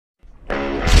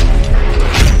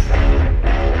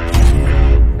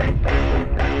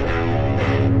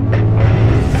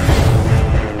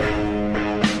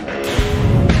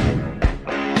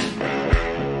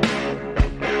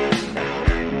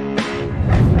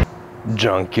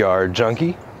Junkyard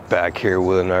Junkie, back here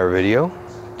with another video.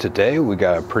 Today we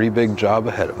got a pretty big job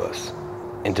ahead of us.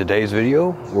 In today's video,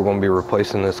 we're going to be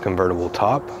replacing this convertible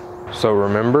top. So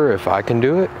remember, if I can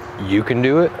do it, you can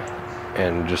do it,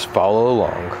 and just follow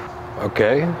along.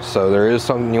 Okay, so there is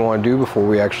something you want to do before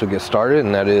we actually get started,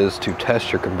 and that is to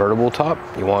test your convertible top.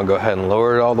 You want to go ahead and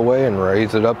lower it all the way and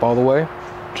raise it up all the way,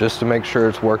 just to make sure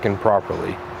it's working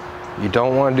properly. You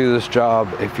don't want to do this job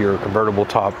if your convertible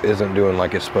top isn't doing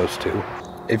like it's supposed to.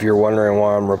 If you're wondering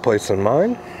why I'm replacing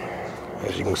mine,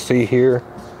 as you can see here,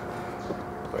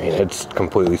 I mean, it's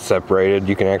completely separated.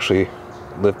 You can actually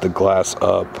lift the glass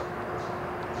up.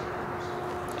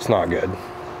 It's not good.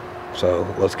 So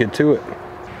let's get to it.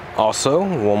 Also,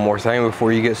 one more thing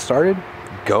before you get started,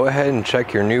 go ahead and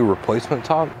check your new replacement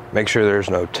top. Make sure there's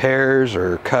no tears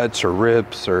or cuts or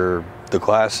rips or the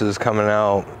glass is coming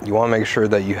out. You want to make sure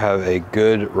that you have a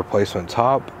good replacement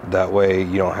top. That way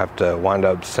you don't have to wind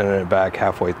up sending it back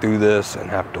halfway through this and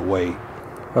have to wait.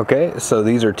 Okay, so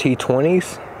these are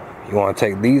T20s. You want to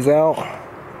take these out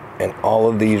and all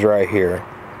of these right here.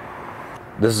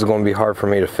 This is going to be hard for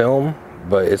me to film,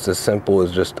 but it's as simple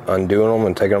as just undoing them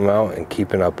and taking them out and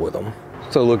keeping up with them.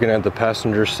 So looking at the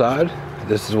passenger side,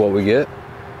 this is what we get.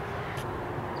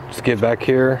 Just get back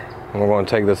here and we're going to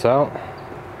take this out.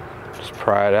 Just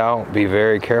pry it out. Be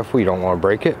very careful. You don't want to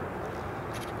break it.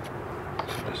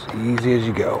 Just easy as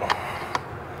you go.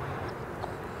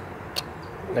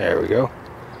 There we go.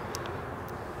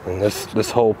 And this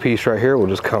whole piece right here will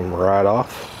just come right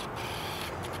off.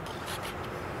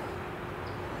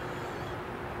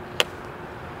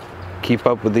 Keep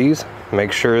up with these.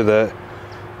 Make sure that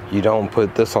you don't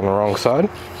put this on the wrong side.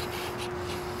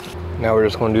 Now we're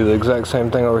just going to do the exact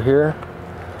same thing over here.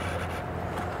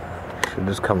 Should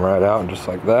just come right out just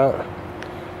like that.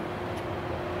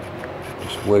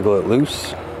 Just wiggle it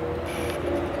loose.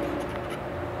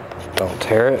 Don't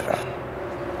tear it.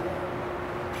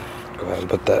 Go ahead and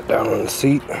put that down on the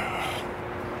seat.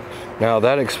 Now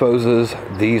that exposes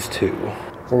these two.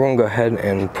 We're going to go ahead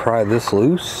and pry this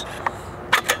loose.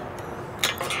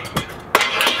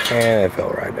 And it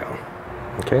fell right down.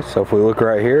 Okay, so if we look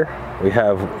right here, we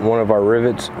have one of our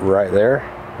rivets right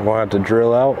there. We're going to have to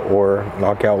drill out or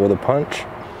knock out with a punch.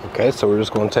 Okay, so we're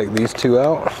just going to take these two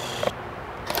out.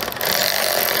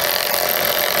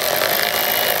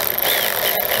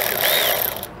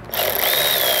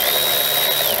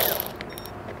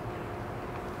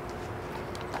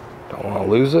 Don't want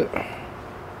to lose it.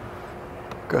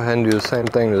 Go ahead and do the same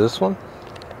thing to this one.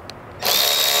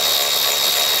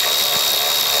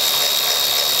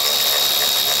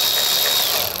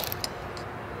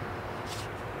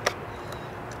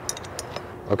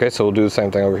 Okay, so we'll do the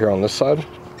same thing over here on this side.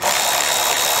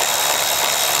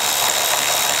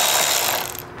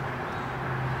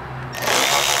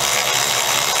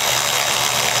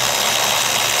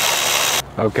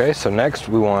 Okay, so next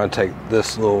we want to take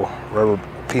this little rubber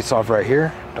piece off right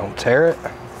here. Don't tear it.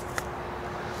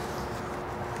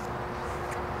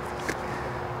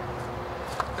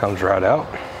 Comes right out.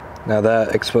 Now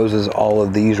that exposes all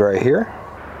of these right here.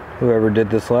 Whoever did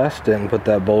this last didn't put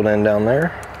that bolt end down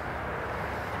there.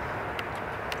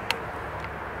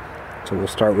 So we'll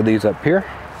start with these up here.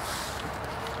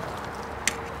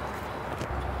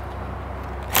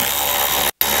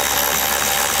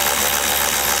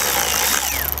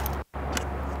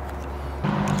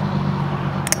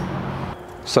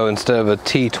 So instead of a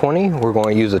T20, we're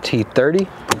going to use a T30.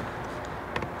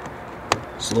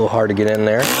 It's a little hard to get in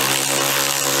there.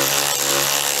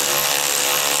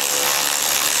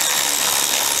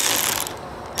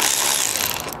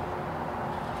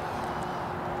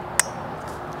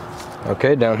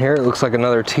 Okay, down here it looks like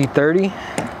another T30.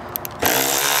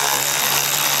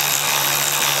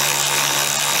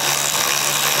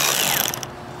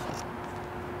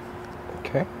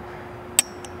 Okay.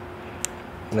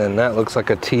 And then that looks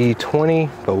like a T20,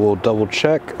 but we'll double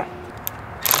check.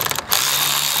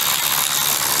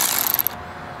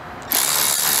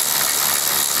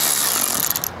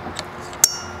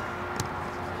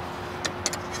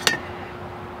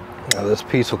 Now this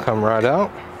piece will come right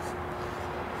out.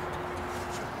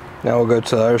 Now we'll go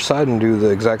to the other side and do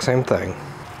the exact same thing.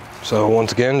 So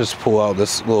once again, just pull out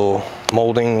this little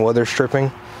molding weather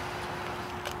stripping.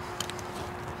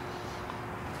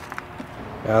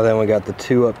 Now then we got the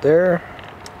two up there.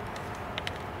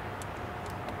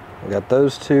 We got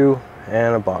those two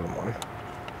and a bottom one.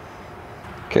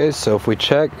 Okay, so if we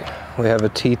check, we have a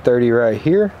T30 right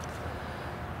here.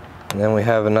 And then we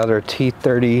have another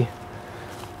T30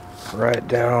 right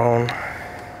down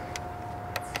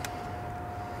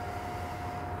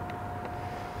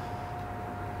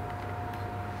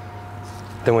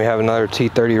Then we have another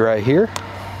T30 right here.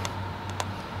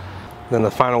 Then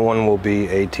the final one will be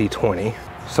a T20.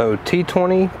 So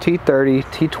T20, T30,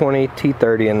 T20,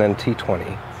 T30, and then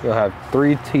T20. You'll have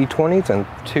 3 T20s and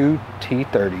 2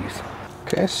 T30s.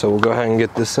 Okay, so we'll go ahead and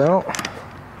get this out.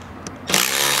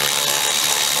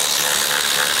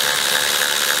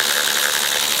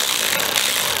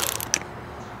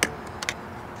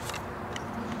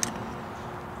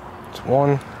 It's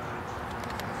one.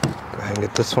 Go ahead and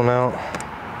get this one out.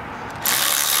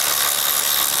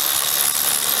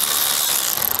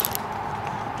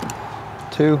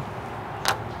 Two.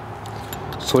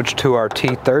 Switch to our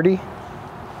T30.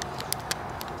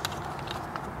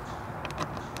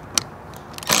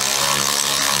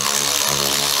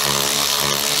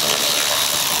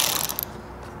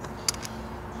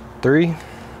 Three.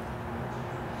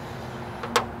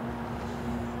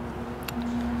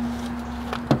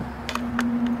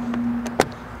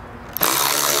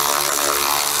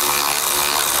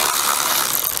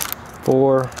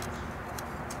 Four.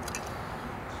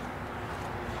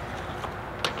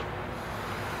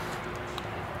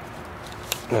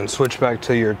 Then switch back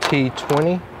to your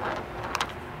T20.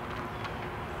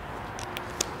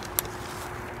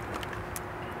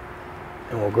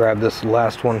 And we'll grab this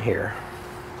last one here.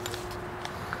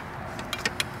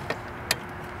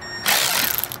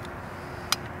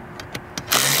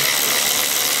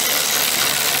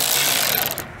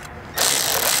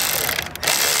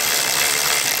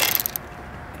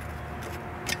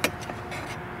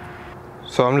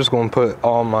 So I'm just going to put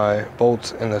all my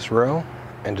bolts in this row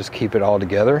and just keep it all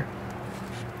together.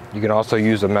 You can also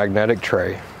use a magnetic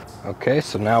tray. Okay,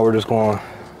 so now we're just going to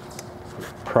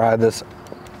pry this.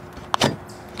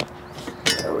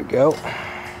 There we go.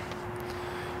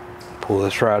 Pull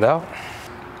this right out.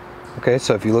 Okay,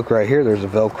 so if you look right here, there's a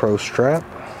Velcro strap.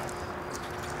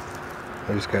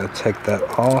 I just got to take that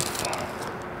off.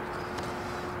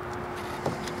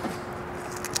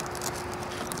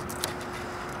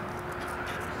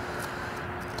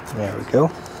 There we go,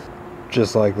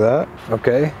 just like that.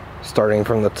 Okay, starting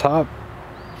from the top,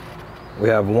 we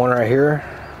have one right here.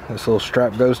 This little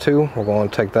strap goes to. We're going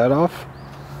to take that off,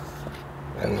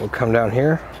 and we'll come down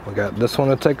here. We got this one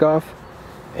to take off,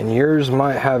 and yours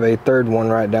might have a third one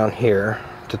right down here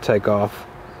to take off,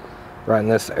 right in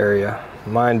this area.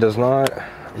 Mine does not.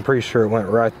 I'm pretty sure it went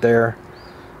right there,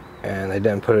 and they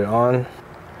didn't put it on.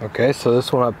 Okay, so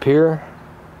this one up here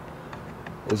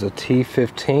is a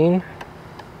T15.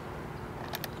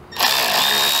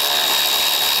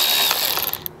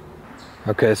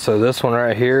 Okay, so this one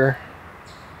right here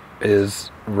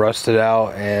is rusted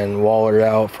out and wallered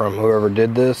out from whoever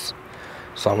did this.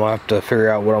 So I'm gonna have to figure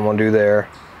out what I'm gonna do there.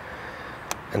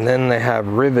 And then they have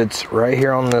rivets right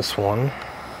here on this one.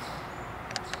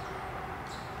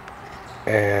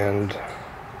 And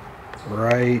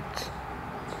right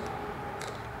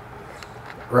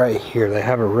here, they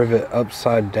have a rivet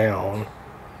upside down.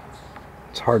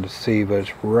 It's hard to see, but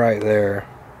it's right there.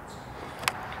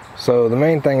 So the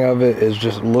main thing of it is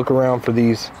just look around for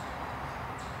these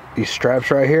straps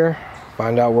right here,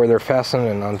 find out where they're fastened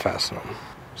and unfasten them.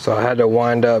 So I had to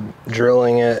wind up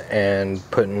drilling it and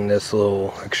putting this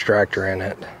little extractor in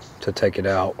it to take it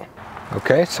out.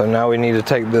 Okay, so now we need to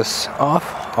take this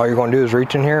off. All you're going to do is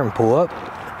reach in here and pull up.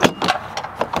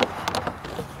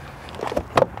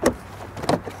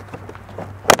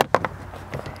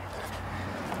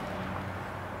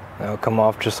 That'll come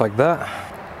off just like that.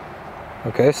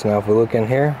 Okay, so now if we look in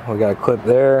here, we got a clip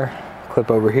there,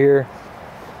 clip over here.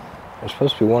 There's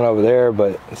supposed to be one over there,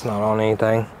 but it's not on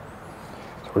anything.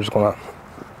 So we're just gonna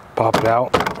pop it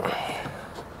out.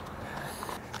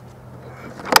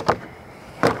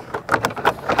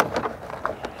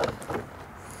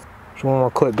 There's one more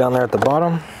clip down there at the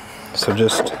bottom. So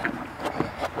just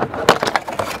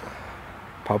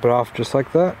pop it off just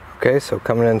like that. Okay, so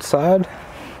coming inside,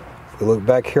 if we look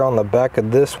back here on the back of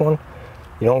this one,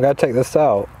 you don't gotta take this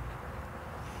out.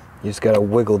 You just gotta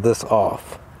wiggle this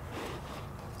off.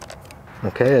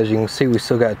 Okay, as you can see, we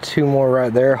still got two more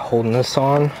right there holding this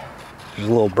on. There's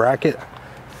a little bracket.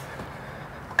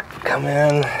 Come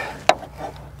in.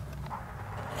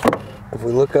 If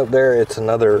we look up there, it's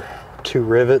another 2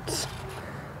 rivets.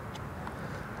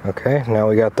 Okay, now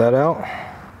we got that out.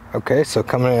 Okay, so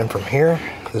coming in from here,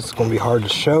 this is gonna be hard to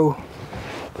show,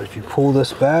 but if you pull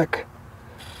this back,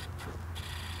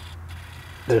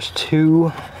 there's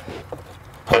two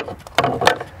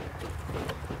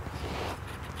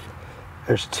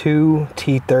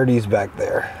T30s back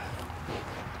there.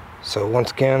 So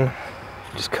once again,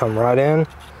 just come right in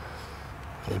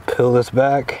and peel this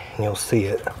back and you'll see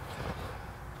it.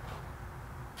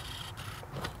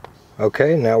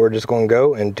 Okay, now we're just going to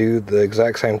go and do the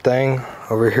exact same thing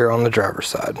over here on the driver's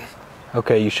side.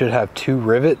 Okay, you should have 2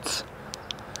 rivets.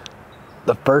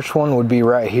 The first one would be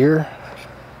right here,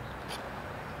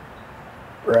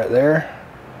 right there.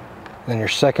 Then your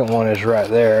second one is right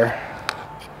there.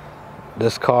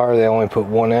 This car, they only put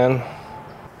 1 in.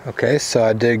 Okay, so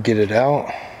I did get it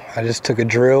out. I just took a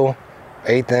drill,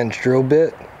 1/8 inch drill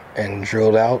bit, and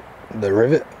drilled out the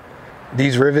rivet.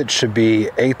 These rivets should be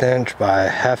 1/8 inch by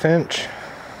 1/2 inch.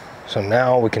 So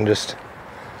now we can just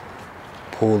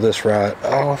pull this right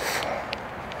off.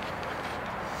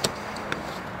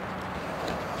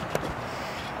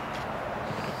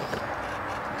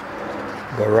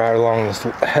 Go right along this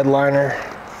headliner.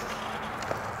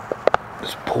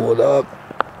 Just pull it up.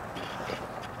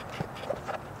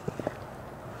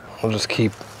 We'll just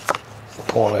keep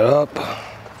pulling it up.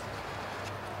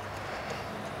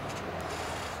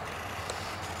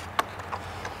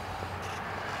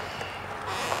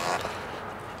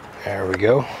 There we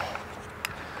go.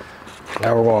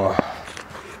 Now we're going to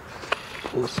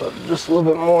pull this up just a little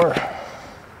bit more.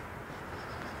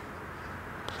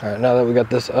 All right, now that we got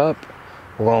this up,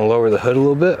 we're going to lower the hood a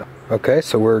little bit. Okay,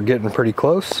 so we're getting pretty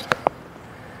close.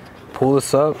 Pull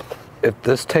this up. If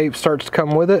this tape starts to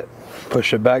come with it,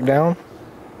 push it back down.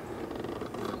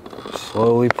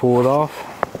 Slowly pull it off.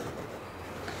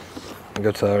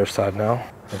 Go to the other side now.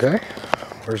 Okay,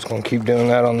 we're just going to keep doing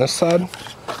that on this side.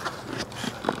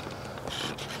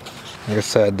 Like I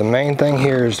said, the main thing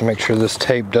here is to make sure this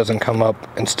tape doesn't come up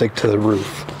and stick to the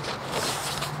roof.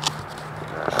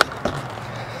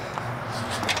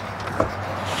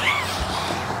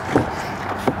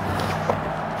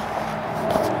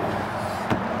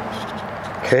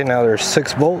 Okay, now there's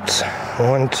 6 bolts.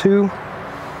 1, 2,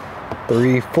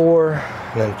 3, 4,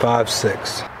 and then 5,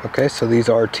 6. Okay, so these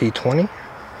are T20.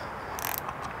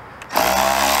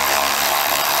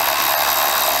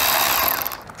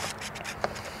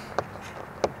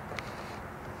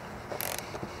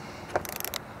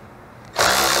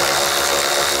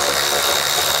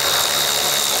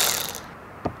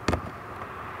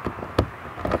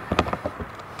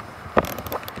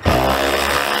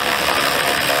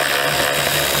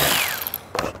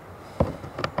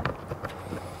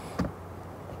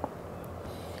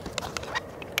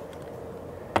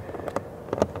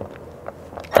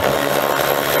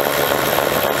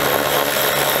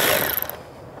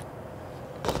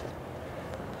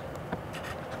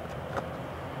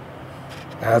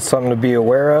 That's something to be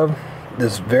aware of.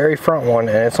 This very front one,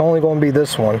 and it's only going to be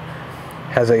this one,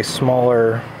 has a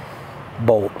smaller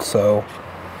bolt. So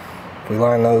if we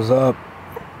line those up,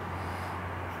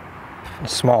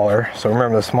 it's smaller. So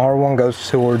remember, the smaller one goes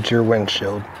towards your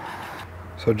windshield.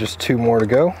 So just 2 more to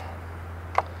go.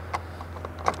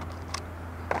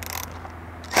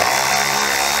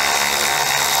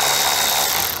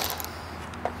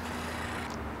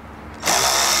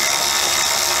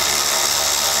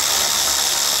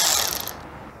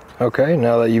 Okay,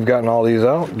 now that you've gotten all these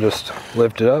out, just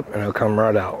lift it up and it'll come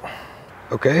right out.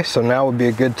 Okay, so now would be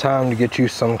a good time to get you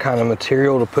some kind of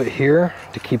material to put here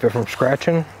to keep it from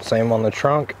scratching. Same on the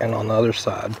trunk and on the other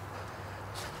side.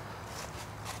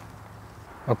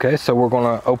 Okay, so we're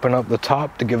gonna open up the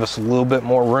top to give us a little bit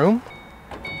more room.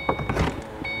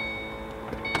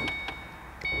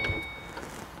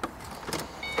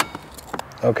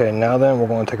 Okay, now then we're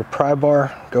going to take a pry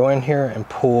bar, go in here and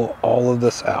pull all of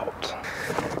this out.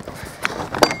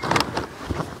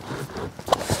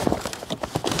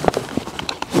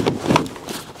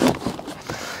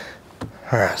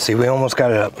 All right, see, we almost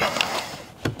got it up.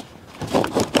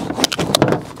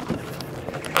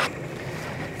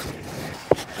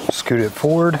 Scoot it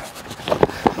forward.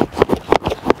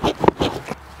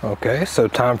 Okay, so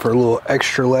time for a little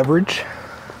extra leverage.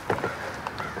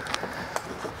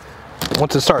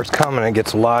 Once it starts coming, it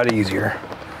gets a lot easier.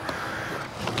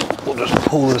 We'll just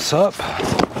pull this up.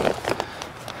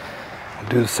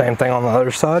 Do the same thing on the other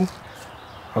side.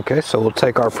 Okay, so we'll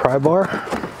take our pry bar.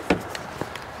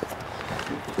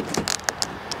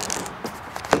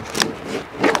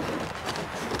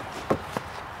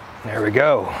 There we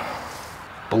go.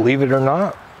 Believe it or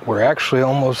not, we're actually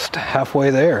almost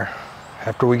halfway there.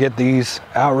 After we get these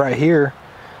out right here,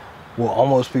 we'll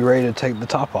almost be ready to take the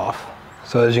top off.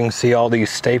 So as you can see, all these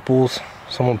staples,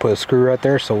 someone put a screw right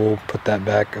there, so we'll put that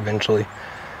back eventually.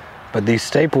 But these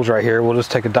staples right here, we'll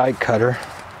just take a die cutter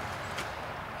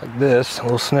like this,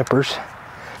 little snippers.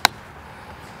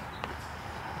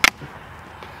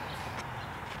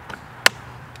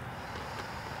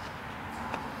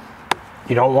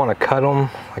 You don't want to cut them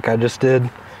like I just did. You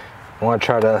want to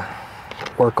try to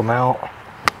work them out,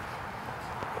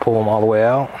 pull them all the way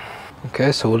out.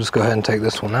 Okay, so we'll just go ahead and take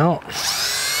this one out.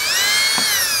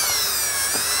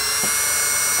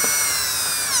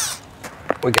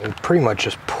 We can pretty much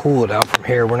just pull it out from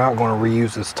here. We're not going to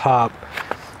reuse this top.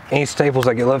 Any staples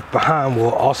that get left behind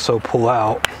will also pull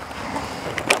out.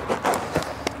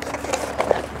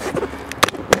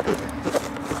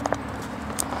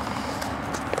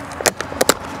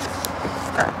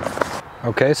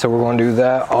 Okay, so we're going to do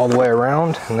that all the way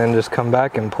around and then just come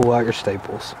back and pull out your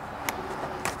staples.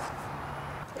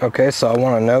 Okay, so I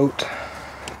want to note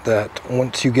that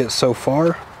once you get so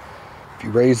far, if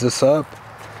you raise this up,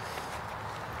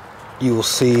 you will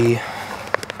see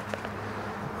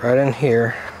right in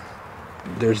here,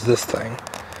 there's this thing.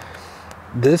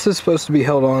 This is supposed to be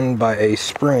held on by a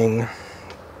spring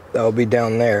that will be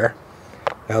down there.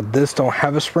 Now this don't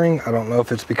have a spring. I don't know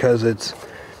if it's because it's,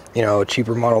 you know, a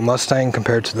cheaper model Mustang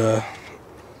compared to the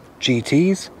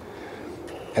GTs.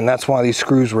 And that's why these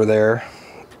screws were there.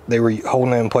 They were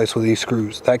holding it in place with these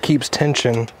screws. That keeps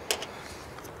tension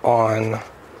on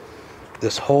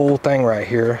this whole thing right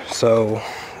here, so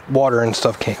water and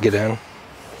stuff can't get in.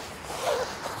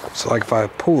 So like if I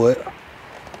pull it,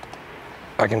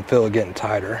 I can feel it getting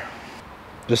tighter.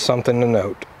 Just something to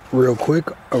note. Real quick,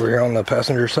 over here on the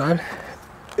passenger side,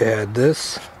 it had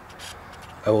this.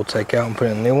 I will take out and put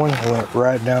in a new one. It went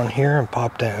right down here and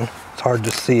popped in. It's hard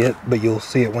to see it, but you'll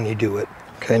see it when you do it.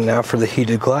 Okay, now for the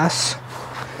heated glass.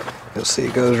 You'll see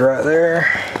it goes right there.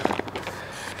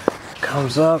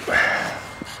 Comes up.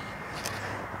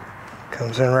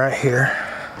 Comes in right here.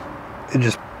 It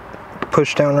just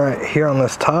push down right here on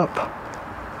this top.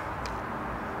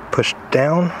 Push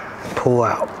down and pull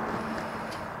out.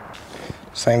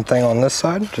 Same thing on this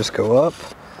side. Just go up,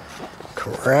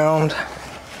 come around.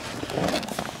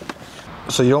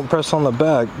 So you don't press on the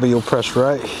back, but you'll press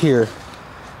right here.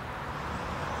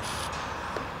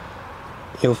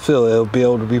 You'll feel it, it'll be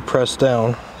able to be pressed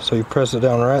down. So you press it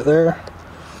down right there,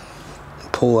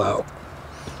 and pull out.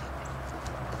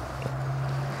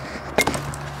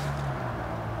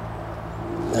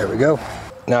 There we go.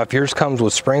 Now if yours comes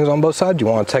with springs on both sides, you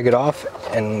want to take it off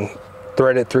and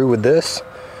thread it through with this.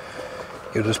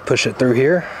 You'll just push it through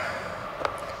here.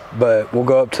 But we'll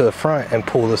go up to the front and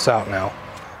pull this out now.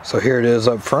 So here it is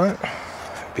up front,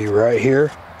 be right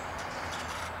here.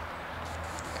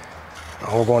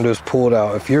 All we're going to do is pull it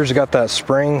out. If yours got that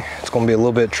spring, it's going to be a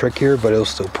little bit trickier, but it'll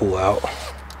still pull out.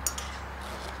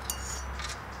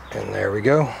 And there we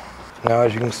go. Now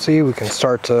as you can see, we can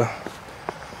start to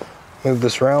move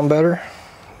this around better.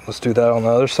 Let's do that on the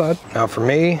other side. Now for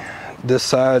me, this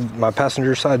side, my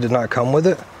passenger side did not come with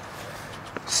it.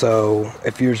 So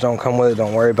if yours don't come with it,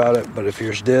 don't worry about it. But if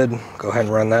yours did, go ahead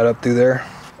and run that up through there.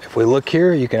 If we look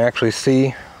here, you can actually see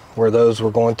where those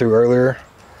were going through earlier.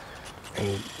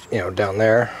 And you know, down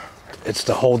there, it's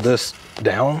to hold this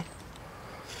down.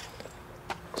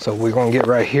 So we're going to get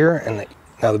right here, and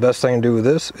now the best thing to do with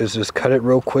this is just cut it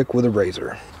real quick with a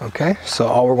razor. Okay, so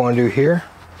all we're going to do here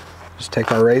is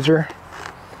take our razor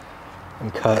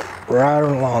and cut right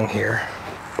along here.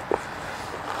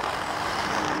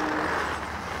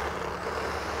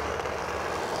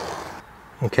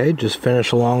 Okay, just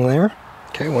finish along there.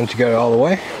 Okay, once you got it all the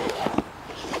way,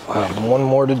 we'll have one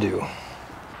more to do.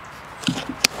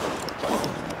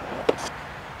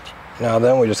 Now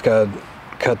then, we just gotta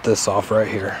cut this off right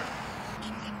here.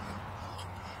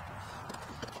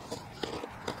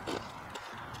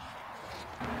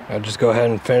 Now just go ahead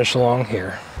and finish along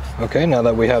here. Okay, now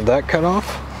that we have that cut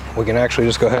off, we can actually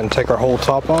just go ahead and take our whole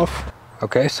top off.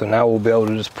 Okay, so now we'll be able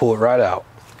to just pull it right out.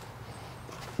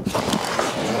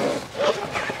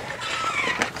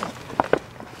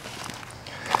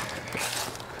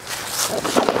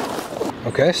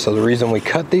 Okay, so the reason we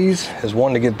cut these is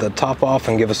one, to get the top off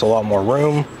and give us a lot more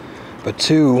room, but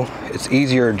two, it's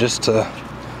easier just to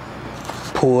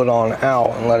pull it on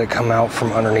out and let it come out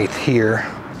from underneath here.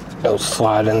 It'll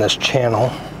slide in this channel.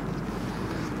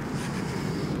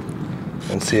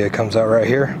 And see, it comes out right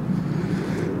here.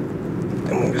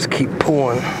 And we just keep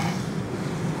pulling.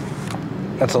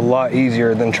 That's a lot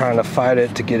easier than trying to fight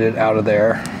it to get it out of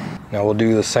there. Now we'll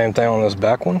do the same thing on this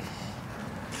back one.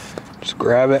 Just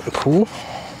grab it and pull.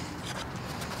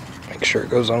 Make sure it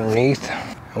goes underneath.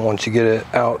 And once you get it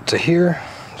out to here,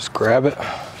 just grab it,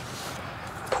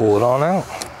 pull it on out.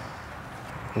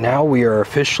 Now we are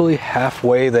officially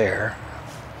halfway there.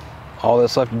 All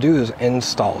that's left to do is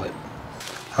install it.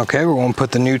 Okay, we're going to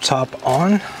put the new top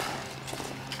on.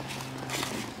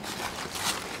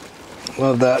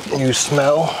 Love that new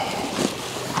smell.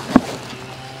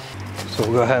 So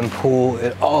we'll go ahead and pull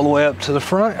it all the way up to the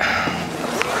front.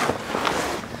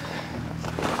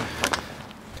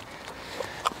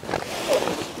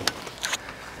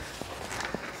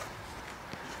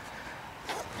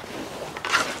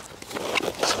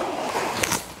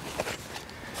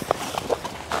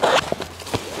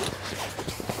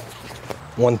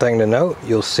 One thing to note,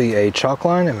 you'll see a chalk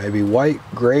line. It may be white,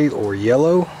 gray, or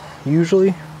yellow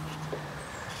usually.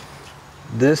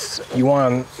 This, you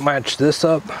want to match this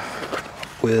up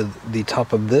with the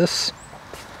top of this.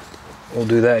 We'll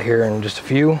do that here in just a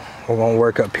few. We're going to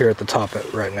work up here at the top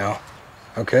right now.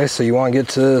 Okay, so you want to get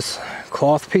to this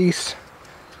cloth piece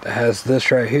that has this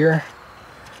right here.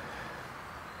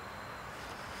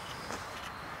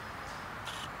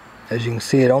 As you can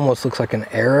see, it almost looks like an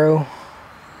arrow,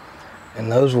 and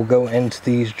those will go into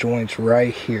these joints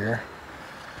right here.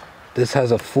 This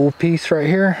has a full piece right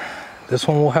here. This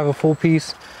one will have a full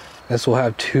piece. This will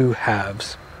have two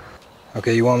halves.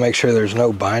 Okay, you want to make sure there's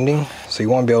no binding, so you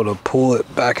want to be able to pull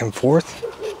it back and forth.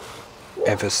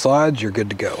 If it slides, you're good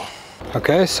to go.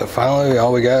 Okay, so finally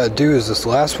all we gotta do is this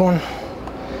last one.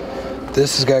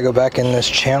 This has got to go back in this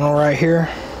channel right here.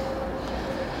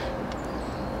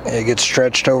 It gets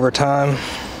stretched over time.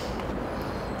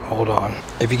 Hold on.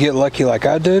 If you get lucky like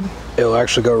I did, it'll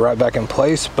actually go right back in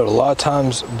place, but a lot of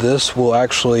times this will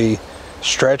actually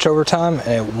stretch over time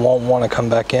and it won't want to come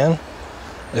back in.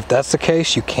 If that's the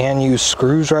case, you can use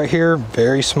screws right here,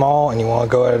 very small, and you want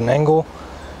to go at an angle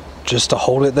just to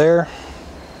hold it there.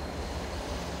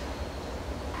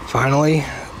 Finally,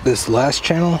 this last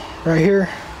channel right here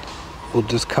will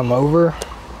just come over.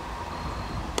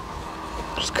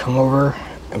 Just come over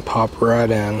and pop right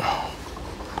in.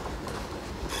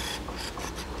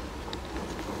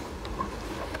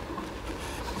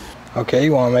 Okay,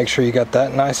 you want to make sure you got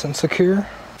that nice and secure.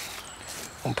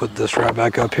 We'll put this right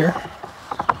back up here.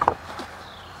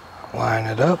 Line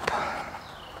it up.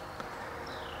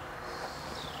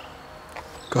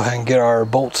 Go ahead and get our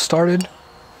bolts started.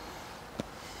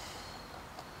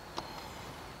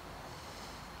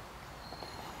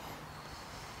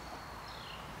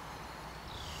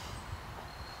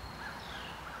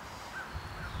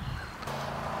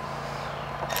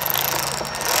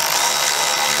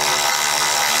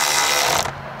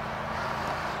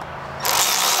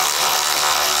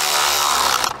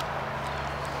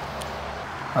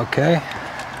 Okay,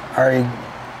 I already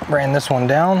ran this one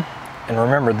down, and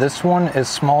remember, this one is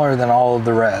smaller than all of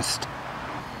the rest.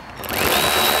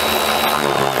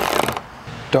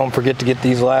 Don't forget to get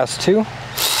these last two.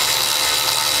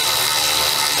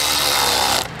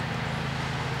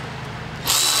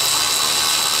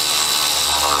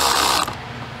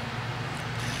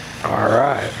 All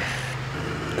right,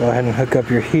 go ahead and hook up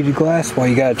your heated glass while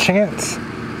you got a chance.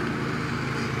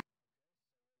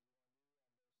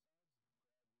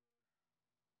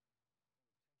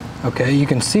 Okay, you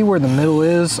can see where the middle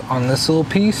is on this little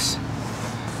piece,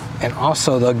 and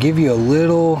also they'll give you a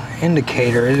little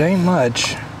indicator. It ain't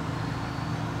much.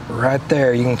 Right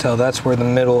there, you can tell that's where the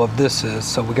middle of this is.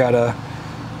 So we gotta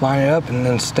line it up and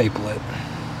then staple it.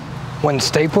 When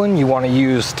stapling, you want to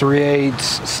use 3/8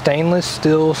 stainless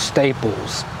steel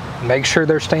staples. Make sure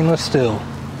they're stainless steel.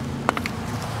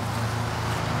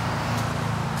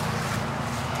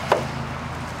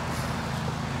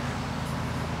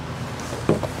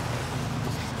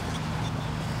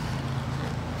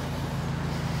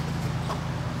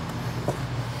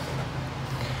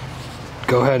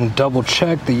 Go ahead and double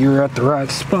check that you're at the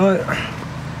right spot,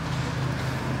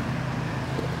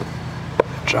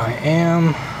 which I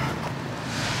am.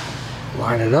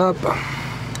 Line it up.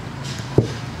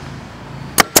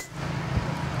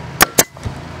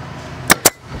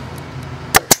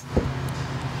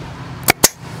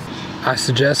 I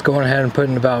suggest going ahead and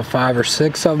putting about 5 or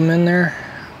 6 of them in there.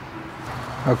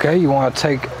 Okay, you want to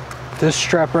take this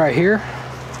strap right here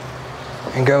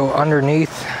and go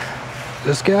underneath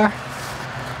this guy.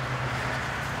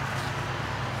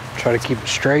 Try to keep it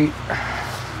straight.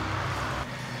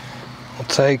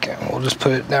 We'll just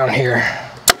put it down here.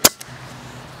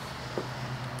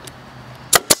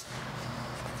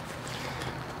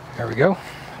 There we go.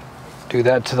 Do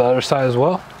that to the other side as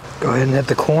well. Go ahead and hit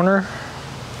the corner.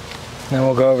 Then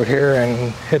we'll go over here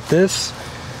and hit this.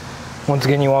 Once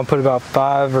again, you want to put about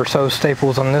 5 or so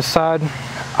staples on this side.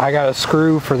 I got a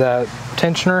screw for that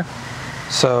tensioner,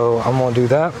 so I'm gonna do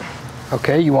that.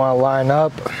 Okay, you want to line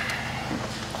up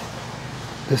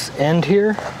this end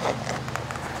here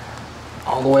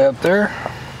all the way up there.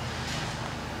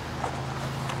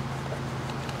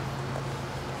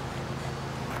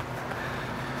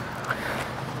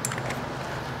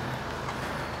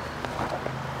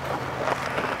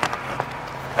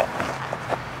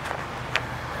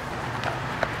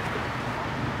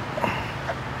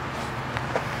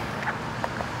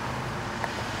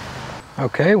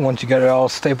 Okay, once you got it all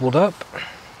stapled up,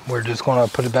 we're just gonna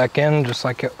put it back in just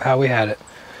like how we had it.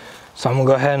 So I'm gonna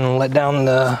go ahead and let down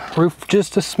the roof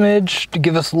just a smidge to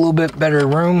give us a little bit better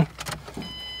room.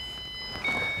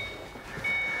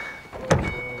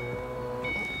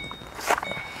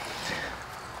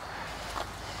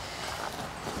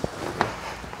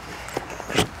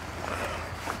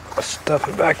 stuff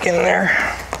it back in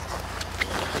there.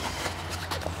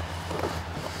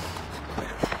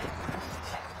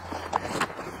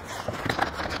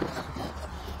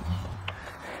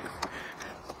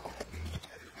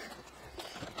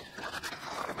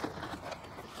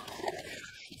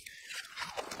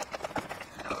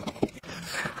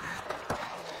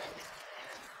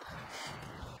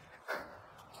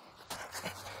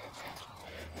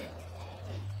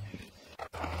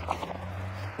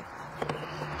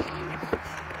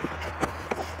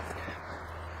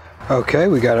 Okay,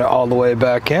 we got it all the way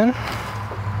back in.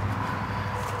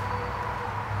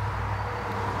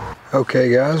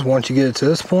 Okay guys, once you get it to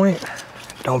this point,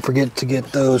 don't forget to get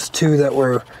those two that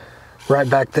were right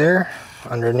back there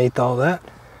underneath all that.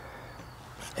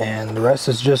 And the rest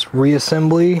is just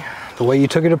reassembly the way you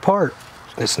took it apart.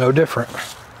 It's no different.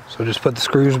 So just put the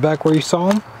screws back where you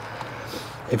saw them.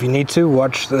 If you need to,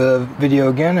 watch the video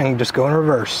again and just go in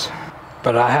reverse.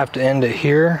 But I have to end it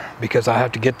here because I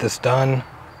have to get this done.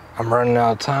 I'm running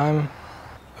out of time.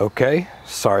 Okay,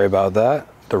 sorry about that.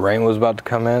 The rain was about to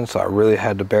come in, so I really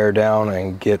had to bear down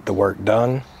and get the work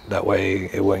done. That way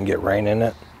it wouldn't get rain in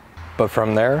it. But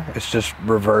from there, it's just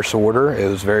reverse order. It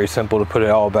was very simple to put it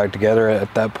all back together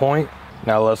at that point.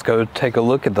 Now let's go take a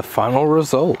look at the final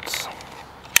results.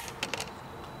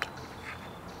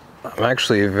 I'm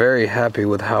actually very happy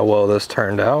with how well this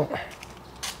turned out.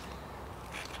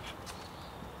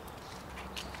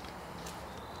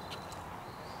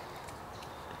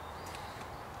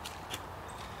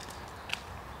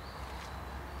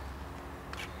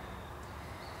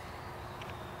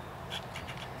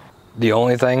 The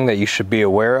only thing that you should be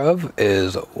aware of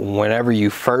is whenever you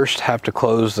first have to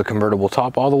close the convertible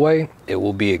top all the way, it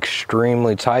will be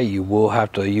extremely tight. You will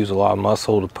have to use a lot of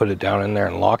muscle to put it down in there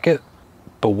and lock it.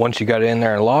 But once you got it in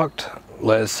there and locked,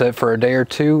 let it sit for a day or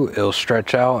two, it'll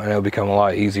stretch out and it'll become a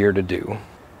lot easier to do.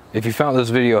 If you found this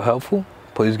video helpful,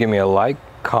 please give me a like,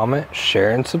 comment, share,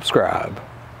 and subscribe.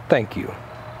 Thank you.